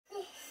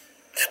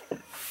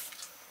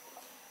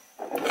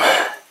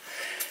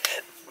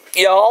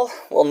Y'all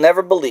will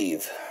never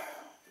believe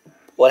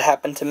what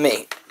happened to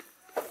me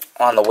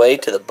on the way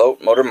to the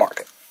boat motor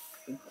market.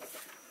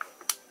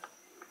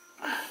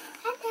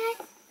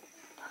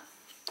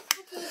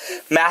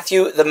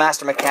 Matthew, the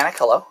master mechanic,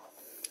 hello.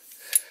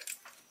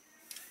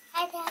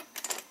 Hi, Dad.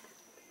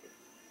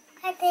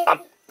 Hi, Dad. I'm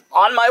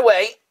on my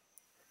way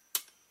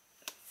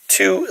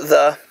to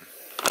the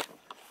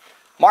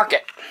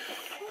market.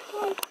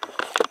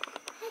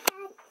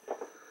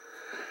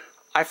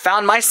 I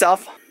found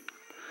myself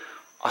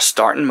a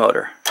starting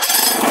motor.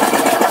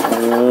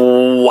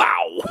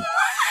 Wow.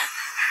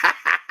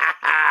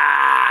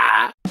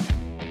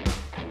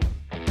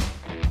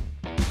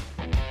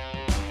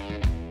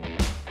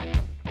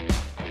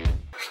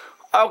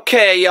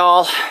 Okay,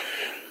 y'all.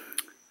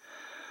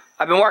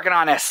 I've been working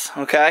on this,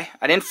 okay?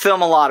 I didn't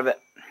film a lot of it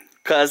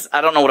because I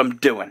don't know what I'm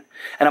doing.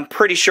 And I'm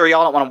pretty sure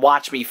y'all don't want to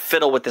watch me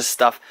fiddle with this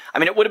stuff. I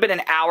mean, it would have been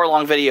an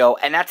hour-long video,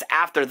 and that's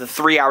after the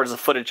 3 hours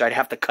of footage I'd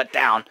have to cut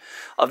down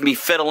of me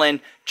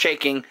fiddling,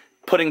 shaking,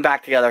 putting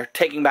back together,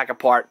 taking back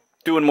apart,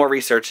 doing more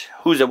research.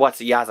 Who's a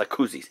what's a yaza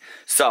koozies.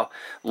 So,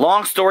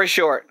 long story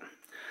short,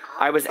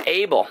 I was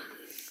able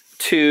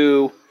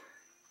to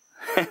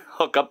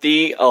hook up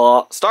the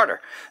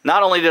starter.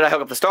 Not only did I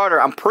hook up the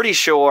starter, I'm pretty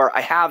sure I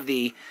have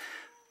the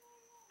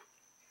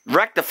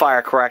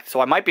rectifier correct,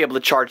 so I might be able to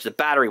charge the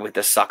battery with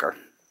this sucker.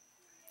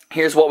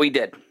 Here's what we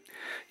did.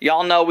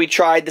 Y'all know we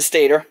tried the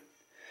stator.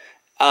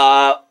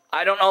 I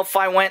don't know if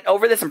I went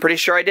over this. I'm pretty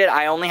sure I did.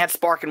 I only had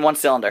spark in one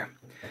cylinder.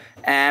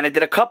 And I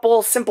did a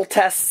couple simple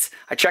tests.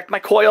 I checked my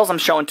coils. I'm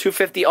showing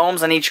 250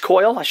 ohms on each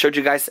coil. I showed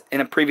you guys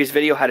in a previous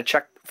video how to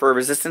check for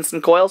resistance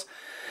in coils,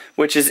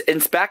 which is in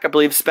spec. I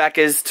believe spec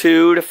is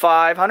 2 to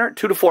 500,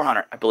 2 to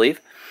 400, I believe.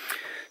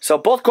 So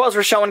both coils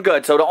were showing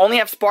good. So to only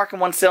have spark in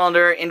one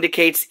cylinder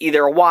indicates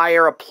either a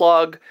wire, a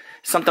plug,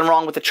 something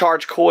wrong with the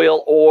charge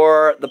coil,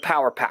 or the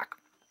power pack.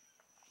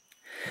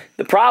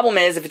 The problem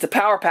is, if it's a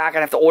power pack, I'd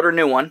have to order a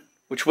new one,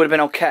 which would have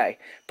been okay.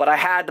 But I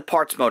had the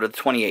parts motor, the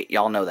 28.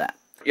 Y'all know that.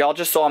 Y'all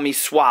just saw me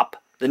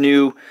swap the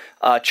new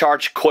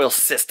charge coil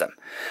system.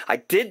 I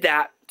did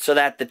that so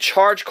that the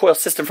charge coil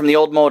system from the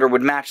old motor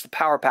would match the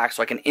power pack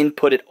so I can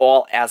input it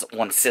all as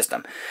one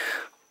system.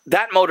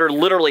 That motor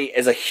literally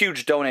is a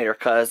huge donator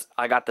because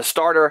I got the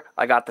starter,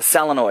 I got the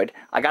solenoid,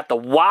 I got the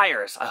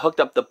wires. I hooked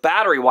up the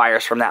battery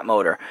wires from that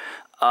motor.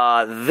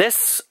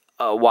 This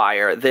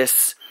wire,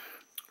 this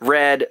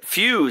red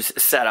fuse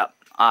setup,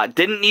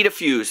 didn't need a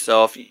fuse.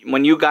 So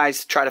when you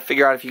guys try to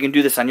figure out if you can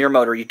do this on your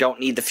motor, you don't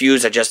need the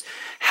fuse. I just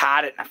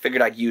had it and I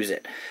figured I'd use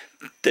it.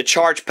 The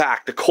charge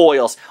pack, the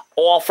coils,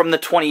 all from the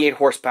 28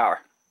 horsepower.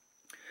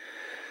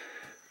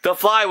 The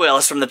flywheel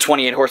is from the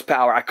 28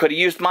 horsepower. I could have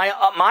used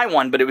my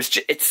one, but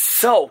it's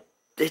so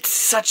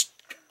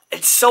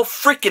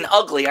freaking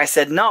ugly. I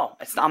said no,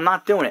 I'm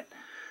not doing it.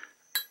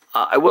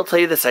 I will tell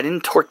you this: I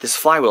didn't torque this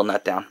flywheel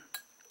nut down.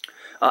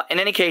 In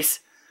any case,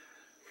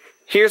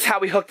 here's how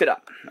we hooked it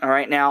up. All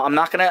right, now I'm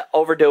not gonna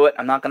overdo it.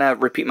 I'm not gonna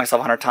repeat myself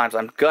 100 times.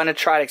 I'm gonna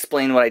try to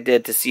explain what I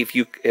did to see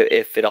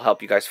if it'll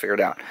help you guys figure it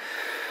out.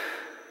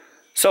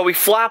 So we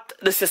flopped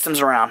the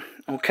systems around.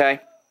 Okay.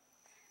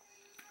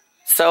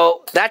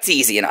 So that's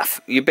easy enough.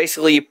 You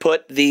basically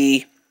put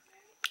the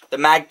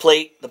mag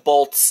plate, the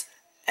bolts,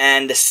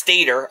 and the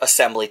stator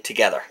assembly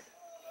together.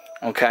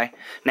 Okay?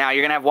 Now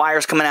you're going to have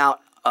wires coming out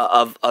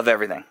of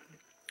everything.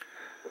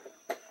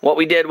 What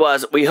we did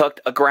was we hooked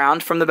a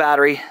ground from the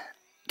battery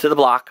to the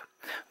block.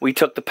 We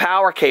took the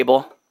power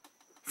cable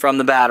from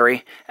the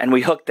battery and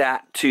we hooked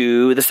that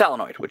to the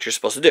solenoid, which you're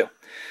supposed to do.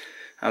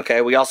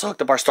 Okay? We also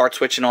hooked up our start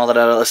switch and all that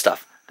other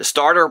stuff. The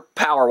starter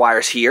power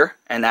wire's here,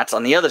 and that's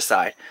on the other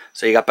side.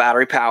 So you got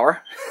battery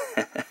power.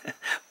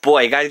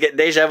 Boy, you guys get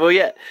deja vu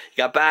yet? You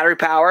got battery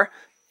power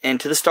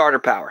into the starter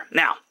power.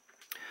 Now,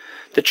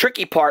 the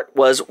tricky part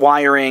was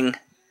wiring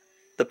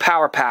the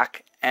power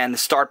pack and the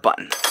start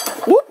button.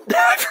 Whoop!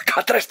 I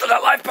forgot that I still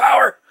got live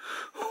power.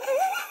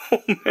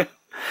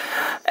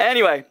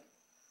 Anyway,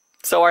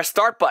 so our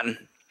start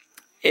button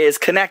is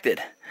connected.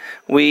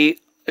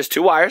 There's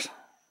two wires.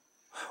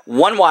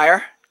 One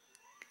wire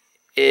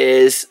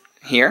is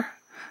here.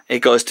 It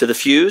goes to the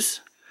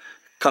fuse,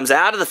 comes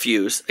out of the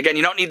fuse. Again,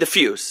 you don't need the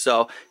fuse,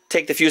 so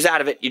take the fuse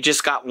out of it. You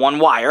just got one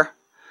wire,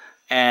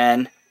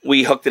 and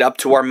we hooked it up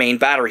to our main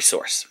battery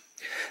source.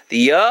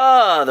 The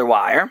other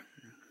wire,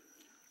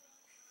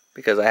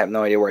 because I have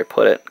no idea where I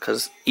put it,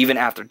 because even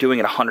after doing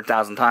it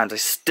 100,000 times, I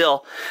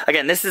still,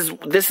 again, this is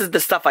the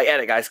stuff I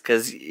edit, guys,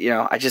 because, you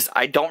know,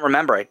 I don't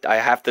remember it. I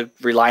have to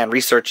rely on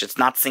research. It's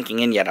not sinking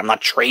in yet. I'm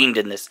not trained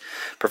in this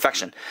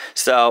perfection.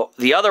 So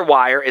the other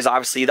wire is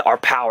obviously our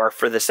power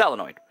for the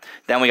solenoid.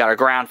 Then we got our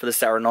ground for the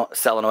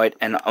solenoid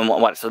and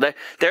what. So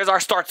there's our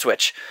start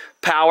switch.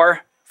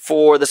 Power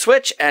for the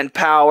switch and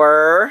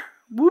power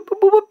whoop,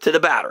 whoop, whoop, to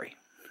the battery.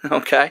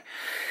 Okay.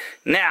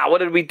 Now, what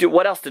did we do?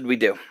 What else did we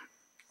do?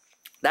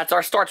 That's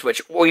our start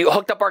switch. We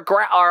hooked up our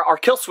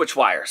kill switch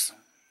wires,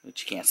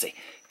 which you can't see.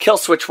 Kill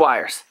switch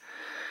wires.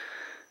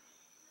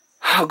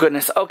 Oh,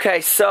 goodness.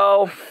 Okay,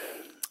 so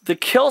the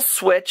kill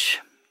switch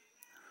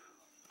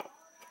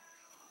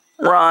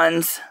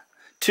runs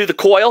to the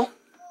coil,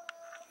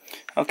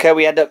 Okay,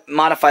 we had to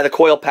modify the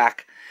coil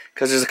pack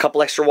because there's a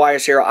couple extra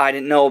wires here I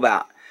didn't know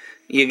about.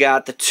 You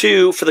got the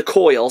 2 for the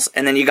coils,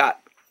 and then you got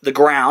the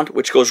ground,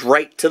 which goes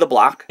right to the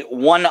block.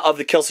 One of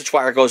the kill switch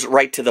wire goes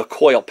right to the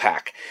coil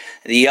pack.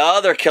 The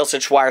other kill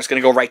switch wire is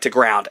going to go right to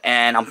ground,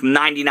 and I'm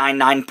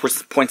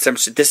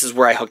 99.7%. This is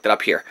where I hooked it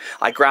up here.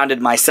 I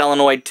grounded my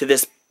solenoid to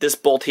this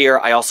bolt here.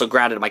 I also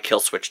grounded my kill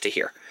switch to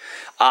here.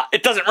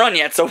 It doesn't run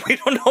yet, so we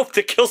don't know if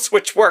the kill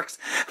switch works,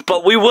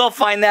 but we will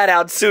find that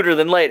out sooner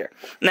than later.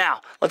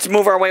 Now, let's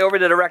move our way over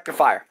to the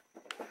rectifier.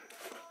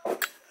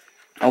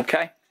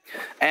 Okay,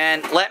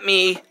 and let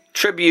me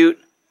tribute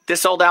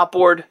this old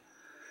outboard,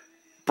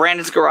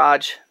 Brandon's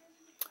Garage,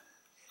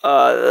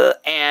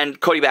 and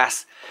Cody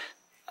Bass.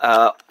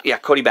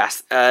 Cody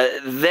Bass.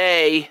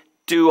 They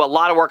do a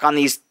lot of work on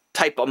these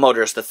type of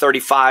motors, the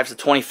 35s, the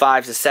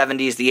 25s, the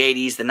 70s, the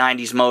 80s, the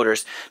 90s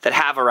motors that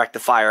have a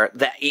rectifier.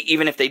 That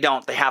even if they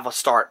don't, they have a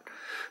start.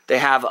 They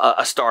have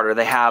a starter.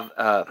 They have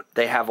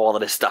all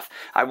of this stuff.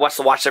 I watched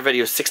their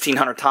videos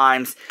 1,600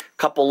 times. A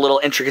couple little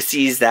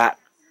intricacies that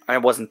I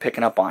wasn't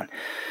picking up on.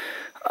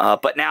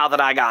 But now that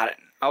I got it.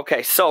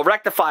 Okay, so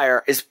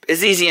rectifier is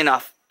easy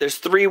enough. There's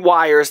 3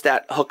 wires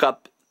that hook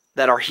up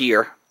that are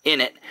here in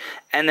it,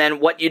 and then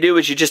what you do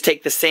is you just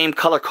take the same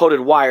color-coded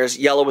wires,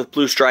 yellow with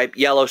blue stripe,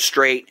 yellow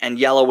straight, and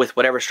yellow with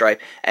whatever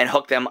stripe, and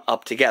hook them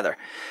up together.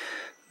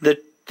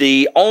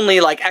 The only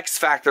like X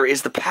factor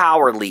is the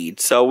power lead.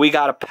 So we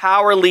got a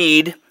power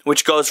lead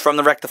which goes from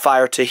the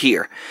rectifier to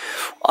here.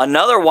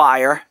 Another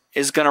wire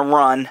is going to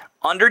run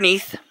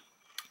underneath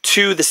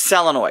to the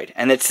solenoid,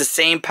 and it's the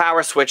same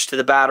power switch to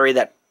the battery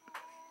that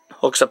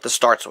hooks up the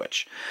start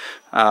switch.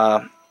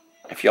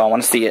 If y'all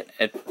want to see it,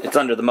 it's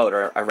under the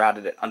motor. I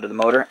routed it under the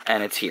motor,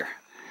 and it's here.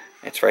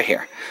 It's right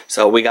here.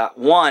 So we got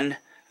one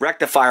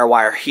rectifier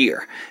wire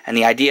here, and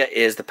the idea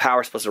is the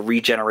power is supposed to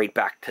regenerate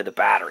back to the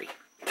battery,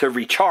 to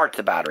recharge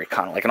the battery,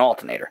 kind of like an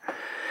alternator.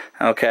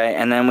 Okay,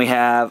 and then we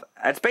have,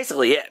 that's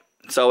basically it.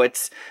 So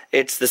it's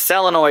the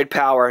solenoid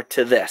power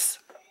to this.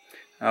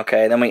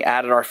 Okay, then we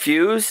added our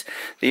fuse.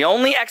 The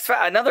only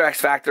another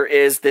X factor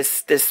is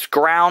this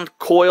ground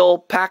coil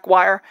pack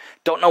wire.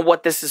 Don't know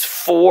what this is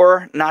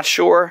for, not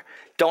sure.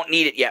 Don't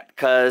need it yet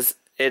because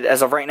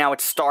as of right now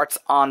it starts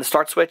on the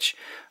start switch.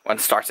 When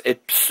it starts,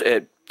 it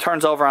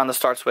turns over on the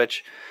start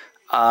switch,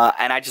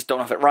 and I just don't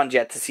know if it runs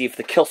yet to see if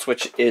the kill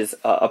switch is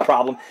a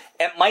problem.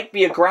 It might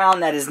be a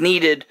ground that is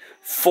needed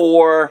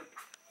for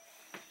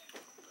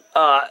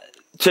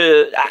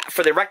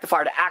the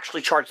rectifier to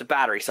actually charge the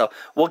battery. So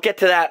we'll get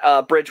to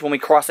that bridge when we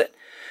cross it.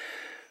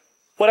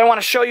 What I want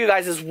to show you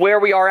guys is where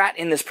we are at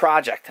in this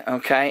project.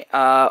 Okay,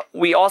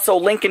 we also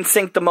link and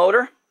sync the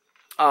motor.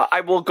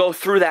 I will go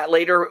through that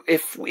later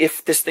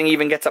if this thing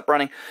even gets up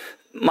running.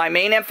 My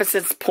main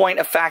emphasis point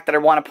of fact that I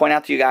want to point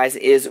out to you guys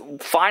is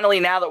finally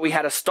now that we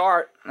had a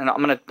start, and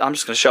I'm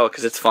just gonna show it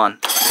because it's fun.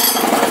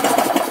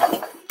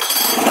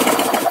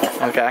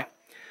 Okay.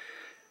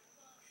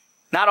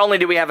 Not only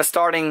do we have a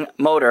starting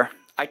motor,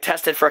 I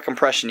tested for a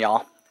compression,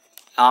 y'all.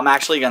 I'm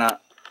actually gonna.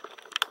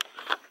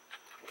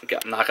 Okay,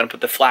 I'm not gonna put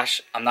the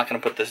flash. I'm not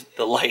gonna put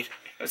the light.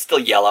 It's still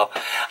yellow.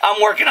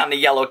 I'm working on the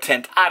yellow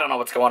tint. I don't know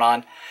what's going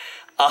on.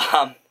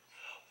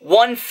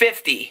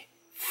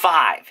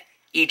 155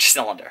 each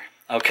cylinder.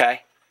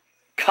 Okay.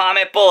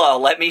 Comment below.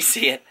 Let me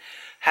see it.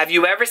 Have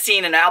you ever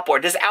seen an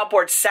outboard? This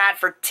outboard sat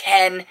for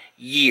 10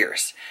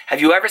 years.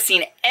 Have you ever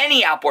seen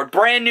any outboard,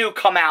 brand new,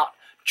 come out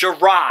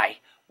dry?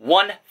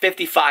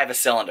 155 a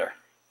cylinder.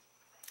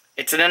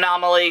 It's an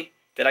anomaly.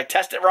 Did I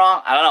test it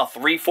wrong? I don't know.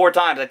 3-4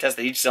 times I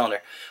tested each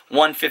cylinder.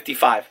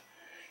 155.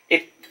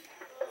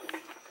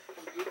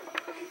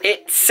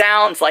 It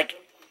sounds like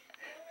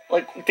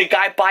the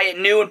guy buy it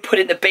new and put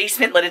it in the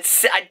basement, let it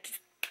sit.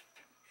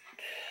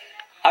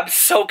 I'm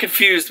so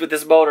confused with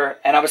this motor,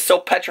 and I was so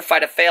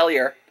petrified of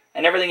failure,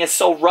 and everything is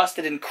so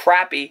rusted and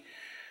crappy.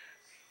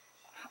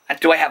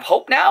 Do I have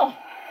hope now?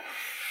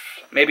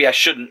 Maybe I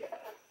shouldn't.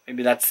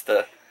 Maybe that's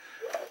the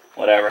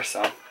whatever.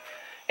 So,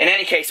 in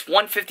any case,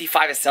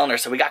 155 a cylinder.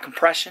 So we got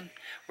compression.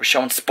 We're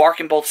showing spark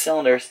in both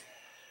cylinders.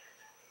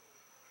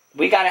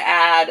 We got to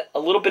add a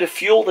little bit of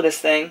fuel to this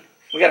thing.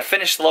 We got to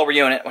finish the lower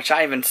unit, which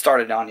I haven't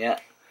started on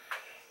yet.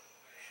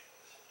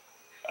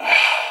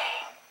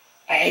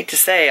 I hate to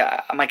say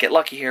I might get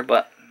lucky here,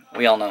 but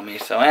we all know me.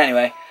 So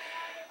anyway,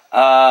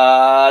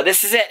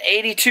 this is it.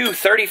 82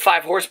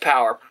 35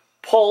 horsepower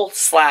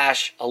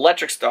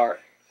pull/electric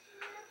start,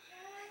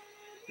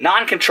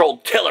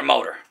 non-controlled tiller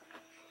motor.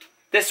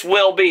 This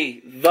will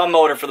be the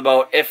motor for the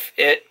boat if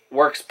it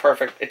works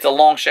perfect. It's a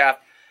long shaft.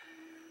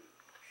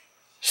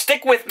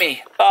 Stick with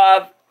me.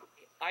 I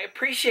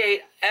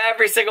appreciate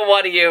every single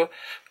one of you.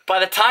 By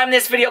the time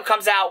this video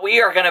comes out,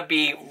 we are going to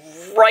be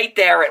right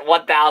there at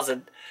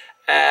 1,000.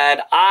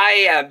 And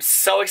I am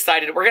so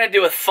excited. We're going to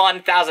do a fun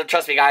 1,000.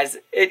 Trust me, guys.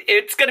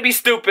 It's going to be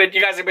stupid.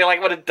 You guys are going to be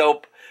like, what a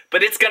dope.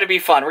 But it's going to be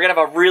fun. We're going to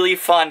have a really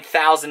fun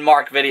 1,000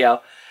 mark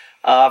video.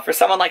 For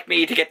someone like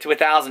me to get to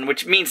 1,000,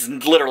 which means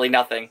literally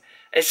nothing.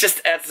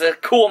 It's a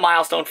cool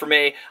milestone for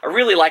me. I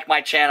really like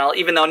my channel,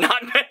 even though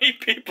not many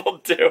people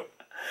do.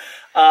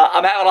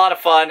 I'm having a lot of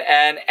fun,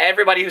 and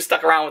everybody who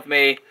stuck around with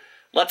me,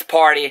 let's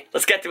party.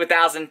 Let's get to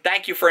 1,000.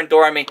 Thank you for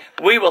enduring me.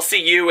 We will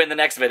see you in the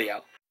next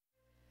video.